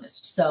will be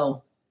honest.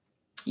 So,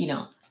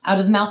 out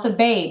of the mouth of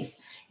babes,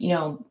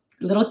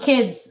 little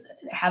kids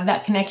have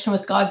that connection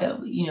with God that,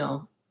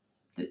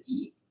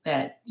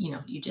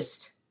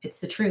 it's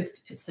the truth.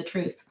 It's the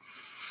truth.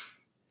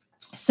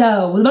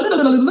 So,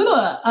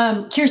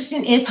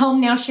 Kirsten is home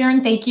now,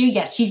 Sharon. Thank you.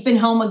 Yes, she's been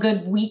home a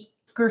good week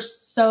or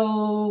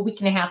so, week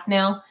and a half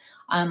now.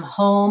 I'm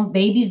home.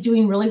 Baby's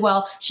doing really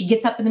well. She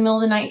gets up in the middle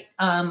of the night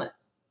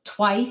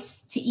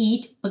twice to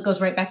eat, but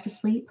goes right back to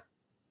sleep,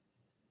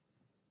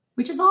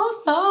 which is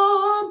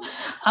awesome.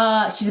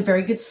 She's a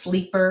very good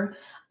sleeper.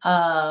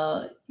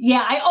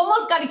 Yeah, I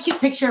almost got a cute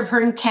picture of her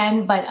and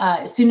Ken, but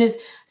as soon as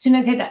I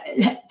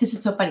had this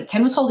is so funny.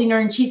 Ken was holding her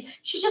and she's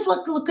just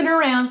looking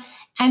around.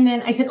 And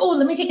then I said, oh,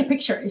 let me take a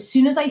picture. As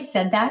soon as I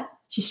said that,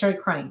 she started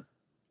crying.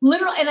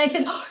 Literally. And I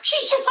said, oh,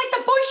 she's just like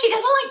the boy. She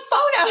doesn't like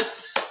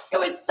photos. It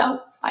was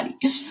so funny.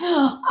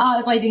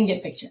 So I didn't get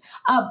a picture.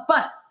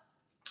 But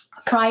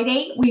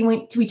Friday,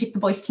 we took the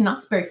boys to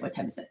Knott's Berry Farm. What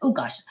time is it? Oh,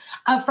 gosh.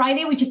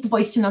 Friday, we took the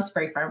boys to Knott's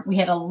Berry Farm. We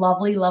had a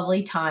lovely,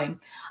 lovely time.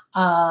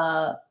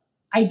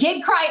 I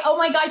did cry. Oh,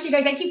 my gosh, you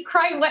guys, I keep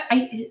crying.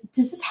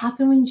 Does this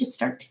happen when you just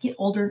start to get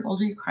older and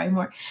older? You cry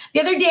more.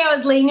 The other day, I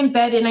was laying in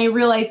bed, and I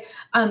realized,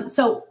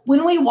 so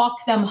when we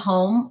walk them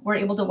home, we're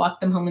able to walk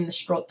them home in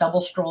the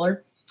double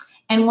stroller.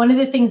 And one of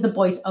the things the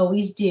boys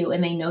always do,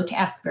 and they know to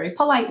ask very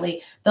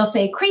politely, they'll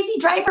say, crazy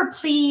driver,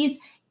 please.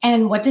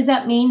 And what does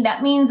that mean?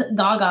 That means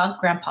Gaga,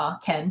 Grandpa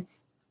Ken,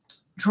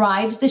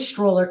 drives the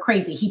stroller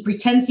crazy. He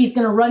pretends he's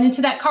going to run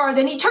into that car.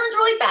 Then he turns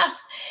really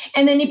fast.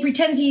 And then he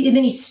pretends and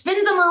then he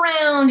spins them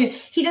around. And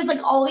he does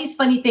like all these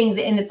funny things.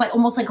 And it's like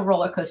almost like a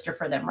roller coaster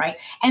for them, right?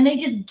 And they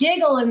just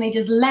giggle and they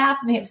just laugh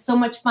and they have so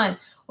much fun.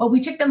 Well,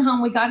 we took them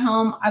home. We got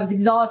home. I was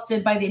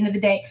exhausted by the end of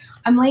the day.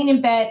 I'm laying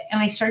in bed and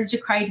I started to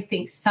cry to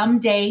think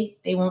someday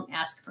they won't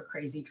ask for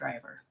crazy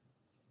driver.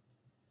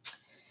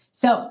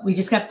 So we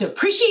just have to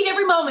appreciate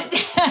every moment.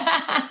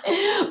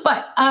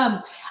 But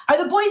are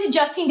the boys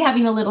adjusting to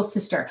having a little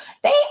sister?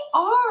 They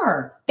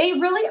are. They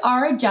really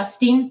are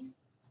adjusting.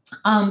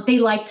 They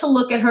like to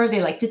look at her.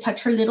 They like to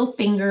touch her little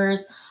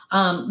fingers.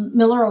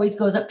 Miller always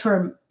goes up to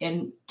her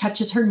and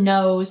touches her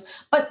nose.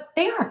 But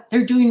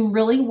they're doing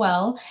really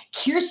well.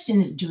 Kirsten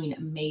is doing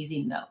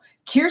amazing, though.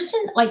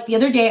 Kirsten, like the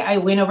other day, I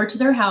went over to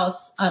their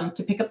house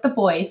to pick up the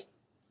boys.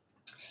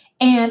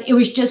 And it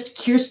was just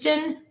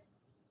Kirsten,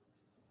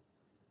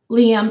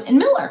 Liam, and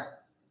Miller.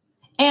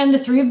 And the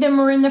three of them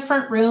were in the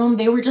front room.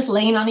 They were just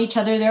laying on each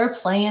other. They were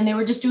playing. They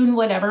were just doing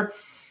whatever.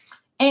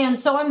 And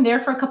so I'm there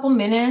for a couple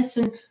minutes.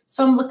 And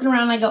so I'm looking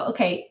around. And I go,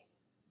 okay,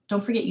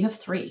 don't forget you have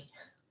 3.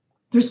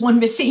 There's one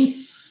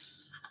missing.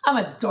 I'm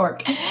a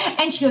dork.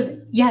 And she goes,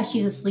 yeah,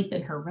 she's asleep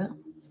in her room.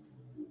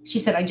 She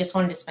said, I just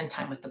wanted to spend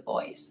time with the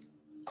boys.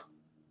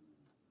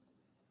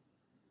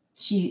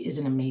 She is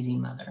an amazing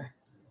mother.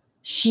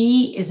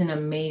 She is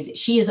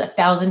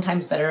 1,000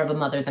 times better of a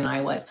mother than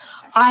I was.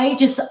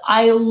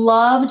 I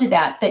loved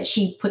that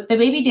she put the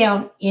baby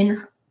down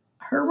in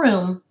her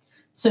room.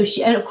 So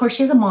and of course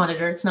she has a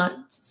monitor. It's not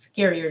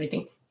scary or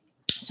anything.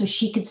 So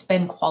she could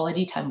spend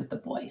quality time with the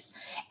boys.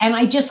 And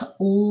I just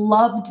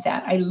loved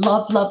that. I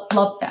love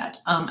that.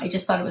 I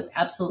just thought it was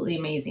absolutely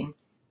amazing.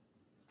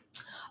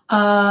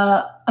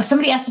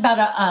 Somebody asked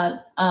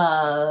about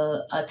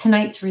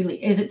tonight's release.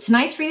 Is it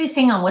tonight's release?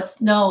 Hang on.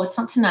 No, it's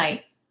not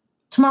tonight.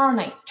 Tomorrow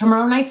night.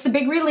 Tomorrow night's the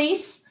big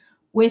release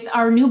with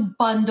our new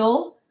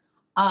bundle.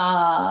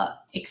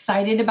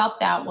 Excited about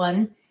that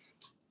one.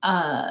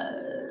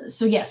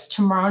 So yes,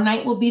 tomorrow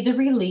night will be the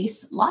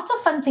release. Lots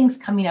of fun things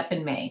coming up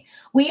in May.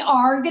 We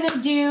are going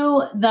to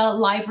do the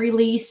live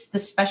release, the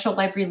special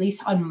live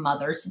release on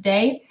Mother's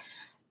Day.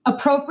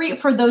 Appropriate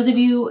for those of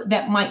you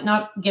that might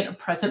not get a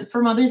present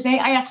for Mother's Day.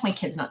 I ask my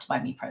kids not to buy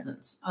me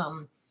presents.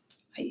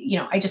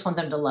 I just want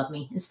them to love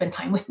me and spend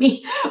time with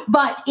me.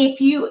 But if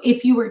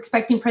you were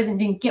expecting a present,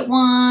 didn't get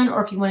one,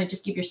 or if you want to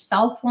just give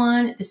yourself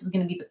one, this is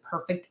going to be the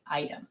perfect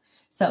item.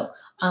 So,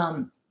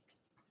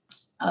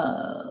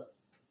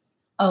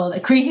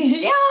 the crazy,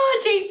 yeah,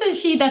 Jane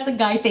says that's a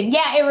guy thing.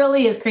 Yeah, it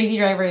really is. Crazy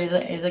driver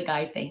is a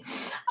guy thing.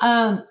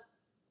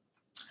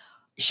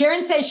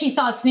 Sharon says she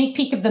saw a sneak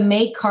peek of the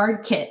May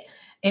card kit.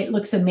 It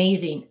looks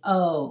amazing.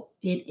 Oh,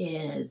 it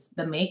is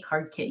the May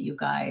card kit, you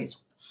guys.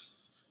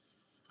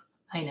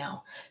 I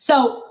know.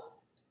 So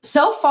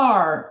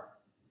far,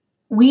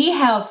 we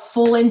have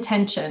full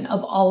intention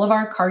of all of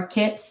our card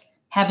kits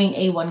having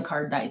A1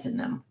 card dies in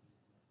them.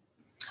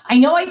 I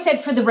know I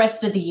said for the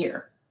rest of the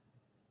year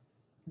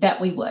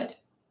that we would,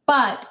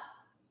 but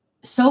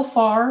so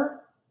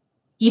far,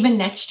 even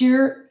next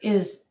year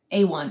is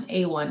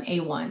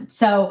A1.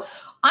 So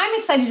I'm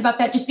excited about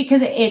that just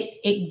because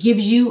it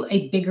gives you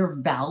a bigger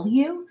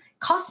value.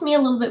 Costs me a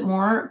little bit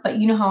more, but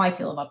you know how I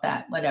feel about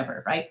that,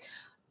 whatever, right?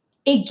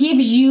 It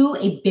gives you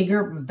a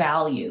bigger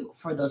value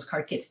for those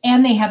card kits,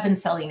 and they have been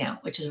selling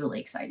out, which is really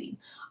exciting.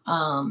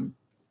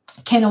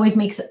 Ken always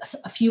makes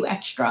a few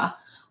extra,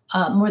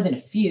 more than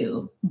a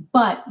few,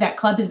 but that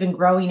club has been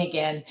growing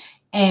again,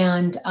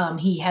 and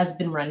he has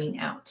been running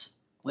out,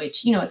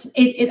 which,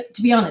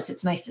 to be honest,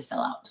 it's nice to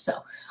sell out. So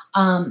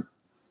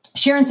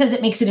Sharon says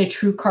it makes it a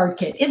true card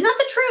kit. Isn't that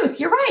the truth?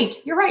 You're right.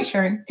 You're right,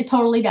 Sharon. It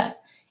totally does.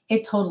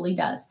 It totally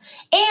does.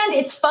 And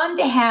it's fun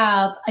to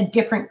have a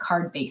different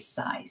card base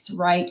size,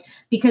 right?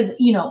 Because,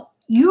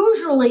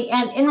 usually,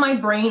 and in my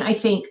brain, I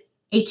think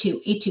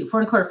A2,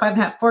 4¼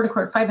 5½,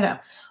 4¼ 5½.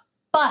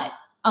 But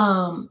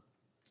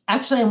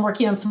actually, I'm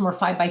working on some more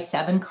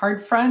 5x7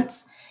 card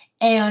fronts.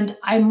 And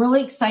I'm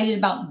really excited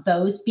about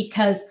those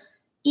because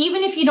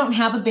even if you don't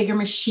have a bigger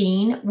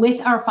machine,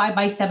 with our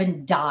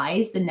 5x7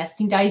 dies, the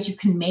nesting dies, you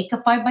can make a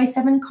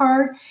 5x7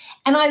 card.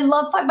 And I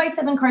love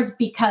 5x7 cards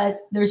because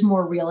there's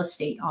more real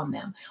estate on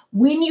them.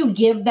 When you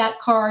give that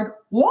card,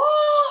 whoa,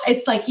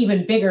 it's like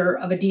even bigger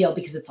of a deal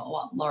because it's a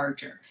lot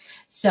larger.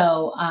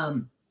 So,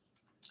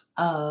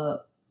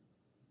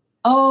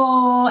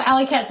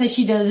 Alley Cat says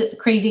she does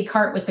crazy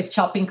cart with the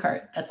shopping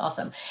cart. That's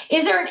awesome.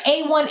 Is there an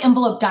A1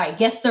 envelope die?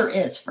 Yes, there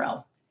is,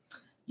 Fro.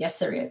 Yes,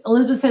 there is.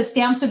 Elizabeth says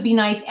stamps would be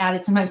nice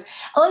added sometimes.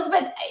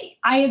 Elizabeth,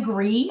 I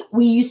agree.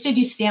 We used to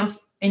do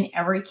stamps in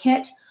every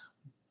kit,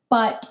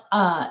 but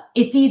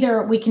it's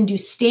either we can do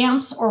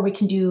stamps or we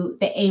can do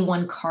the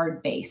A1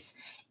 card base.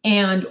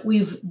 And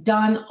we've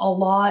done a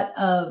lot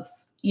of,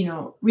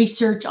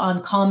 research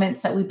on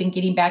comments that we've been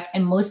getting back,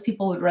 and most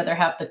people would rather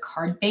have the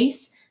card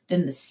base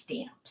than the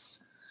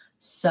stamps.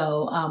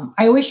 So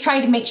I always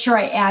try to make sure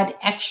I add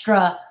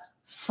extra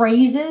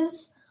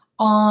phrases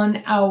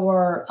on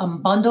our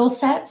bundle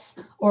sets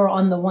or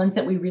on the ones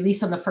that we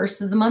release on the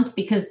first of the month,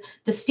 because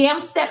the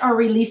stamps that are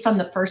released on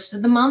the first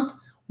of the month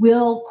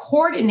will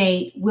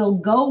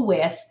go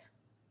with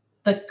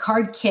the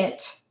card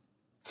kit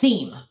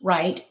theme,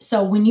 right?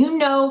 So when you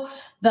know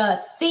the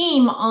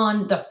theme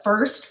on the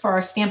first for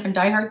our Stampin'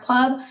 Die Hard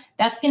Club,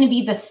 that's going to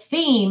be the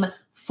theme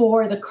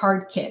for the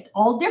card kit.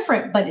 All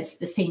different, but it's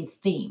the same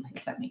theme,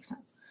 if that makes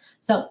sense.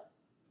 So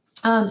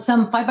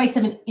some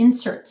 5x7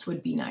 inserts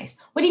would be nice.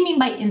 What do you mean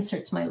by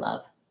inserts, my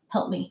love?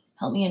 Help me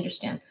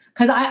understand.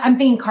 Because I'm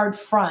thinking card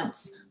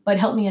fronts, but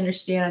help me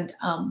understand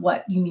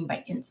what you mean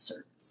by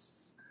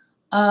inserts.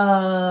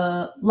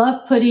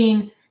 Love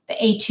putting the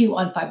A2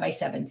 on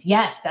 5x7s.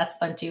 Yes, that's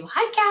fun too.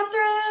 Hi,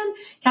 Catherine.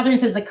 Catherine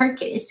says the card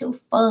kit is so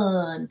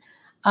fun.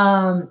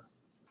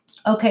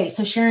 Okay,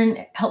 so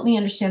Sharon, help me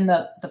understand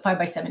the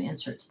 5x7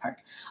 inserts part.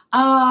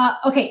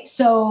 Okay,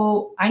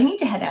 so I need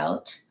to head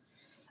out.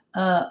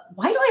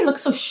 Why do I look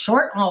so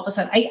short all of a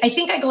sudden? I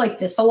think I go like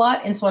this a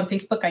lot, and so on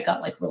Facebook I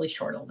got like really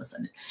short all of a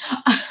sudden.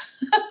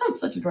 I'm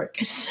such a dork.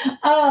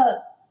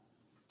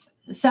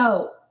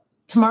 So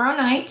tomorrow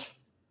night,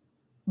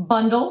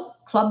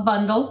 club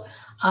bundle.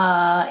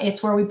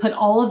 It's where we put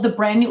all of the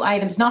brand new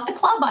items, not the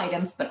club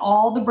items, but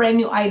all the brand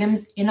new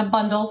items in a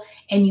bundle,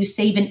 and you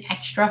save an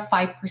extra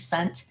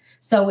 5%.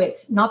 So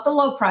it's not the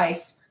low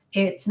price.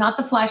 It's not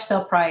the flash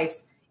sale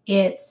price.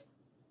 It's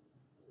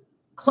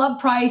club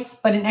price,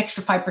 but an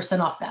extra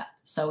 5% off that.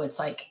 So it's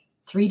like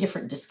 3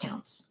 different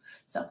discounts.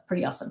 So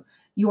pretty awesome.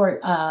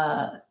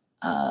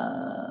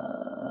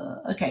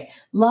 Okay.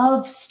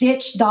 Love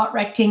stitch dot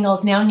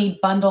rectangles now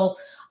need bundle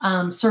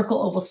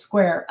circle oval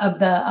square of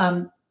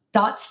the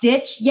dot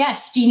stitch.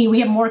 Yes, Jeannie, we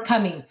have more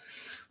coming.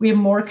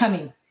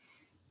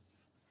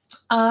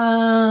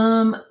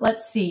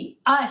 Let's see.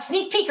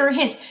 Sneak peek or a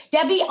hint.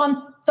 Debbie,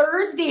 on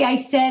Thursday, I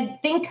said,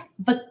 think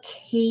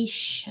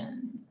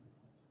vacation.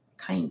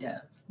 Kind of,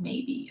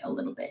 maybe a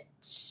little bit.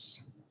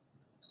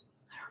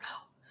 I don't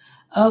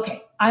know.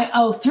 Okay.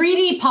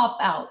 3D pop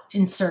out,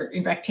 insert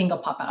in rectangle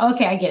pop out.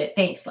 Okay, I get it.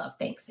 Thanks, love.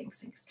 Thanks.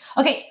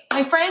 Okay,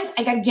 my friends,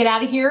 I got to get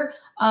out of here.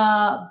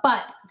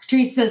 But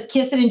Teresa says,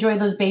 kiss and enjoy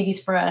those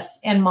babies for us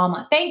and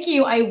mama. Thank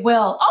you. I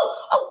will.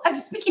 Oh, I'm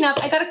speaking up.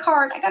 I got a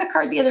card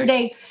the other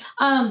day.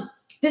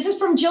 This is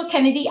from Jill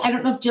Kennedy. I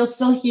don't know if Jill's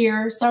still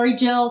here. Sorry,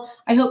 Jill.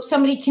 I hope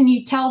can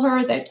you tell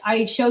her that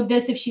I showed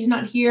this if she's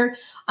not here?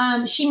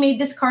 She made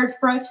this card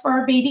for us for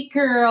our baby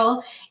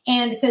girl.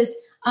 And it says,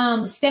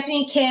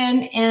 Stephanie,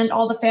 Ken, and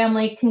all the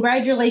family,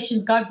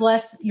 congratulations. God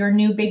bless your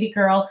new baby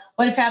girl.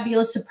 What a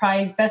fabulous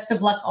surprise. Best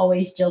of luck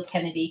always, Jill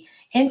Kennedy.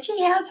 And she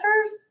has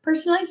her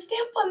personalized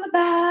stamp on the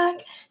back.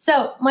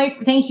 So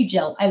thank you,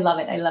 Jill. I love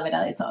it.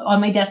 It's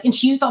on my desk. And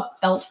she used all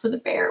felt for the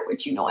bear,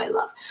 which you know I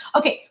love.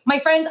 Okay, my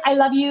friends, I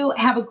love you.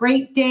 Have a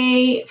great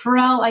day.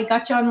 Pharrell, I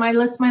got you on my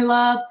list, my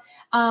love.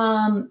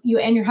 You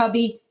and your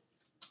hubby.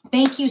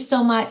 Thank you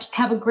so much.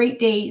 Have a great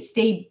day.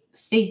 Stay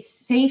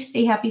safe,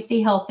 stay happy,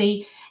 stay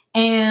healthy.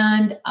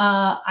 And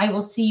I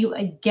will see you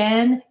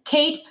again.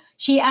 Kate,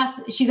 she's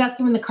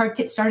asking when the card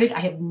kit started. I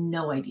have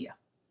no idea.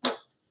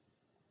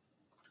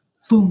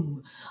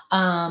 Boom.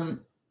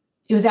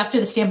 It was after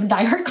the Stampin'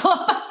 Die Hard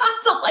Club.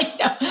 That's all I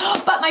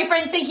know. But my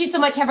friends, thank you so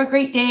much. Have a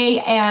great day.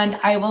 And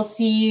I will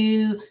see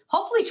you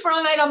hopefully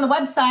tomorrow night on the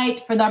website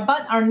for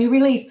our new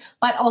release,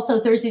 but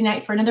also Thursday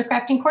night for another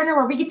crafting corner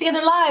where we get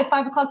together live,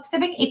 5 o'clock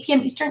Pacific, 8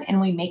 p.m. Eastern,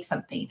 and we make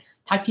something.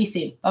 Talk to you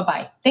soon.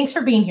 Bye-bye. Thanks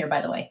for being here,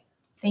 by the way.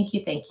 Thank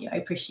you. I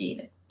appreciate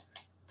it.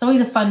 It's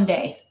always a fun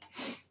day.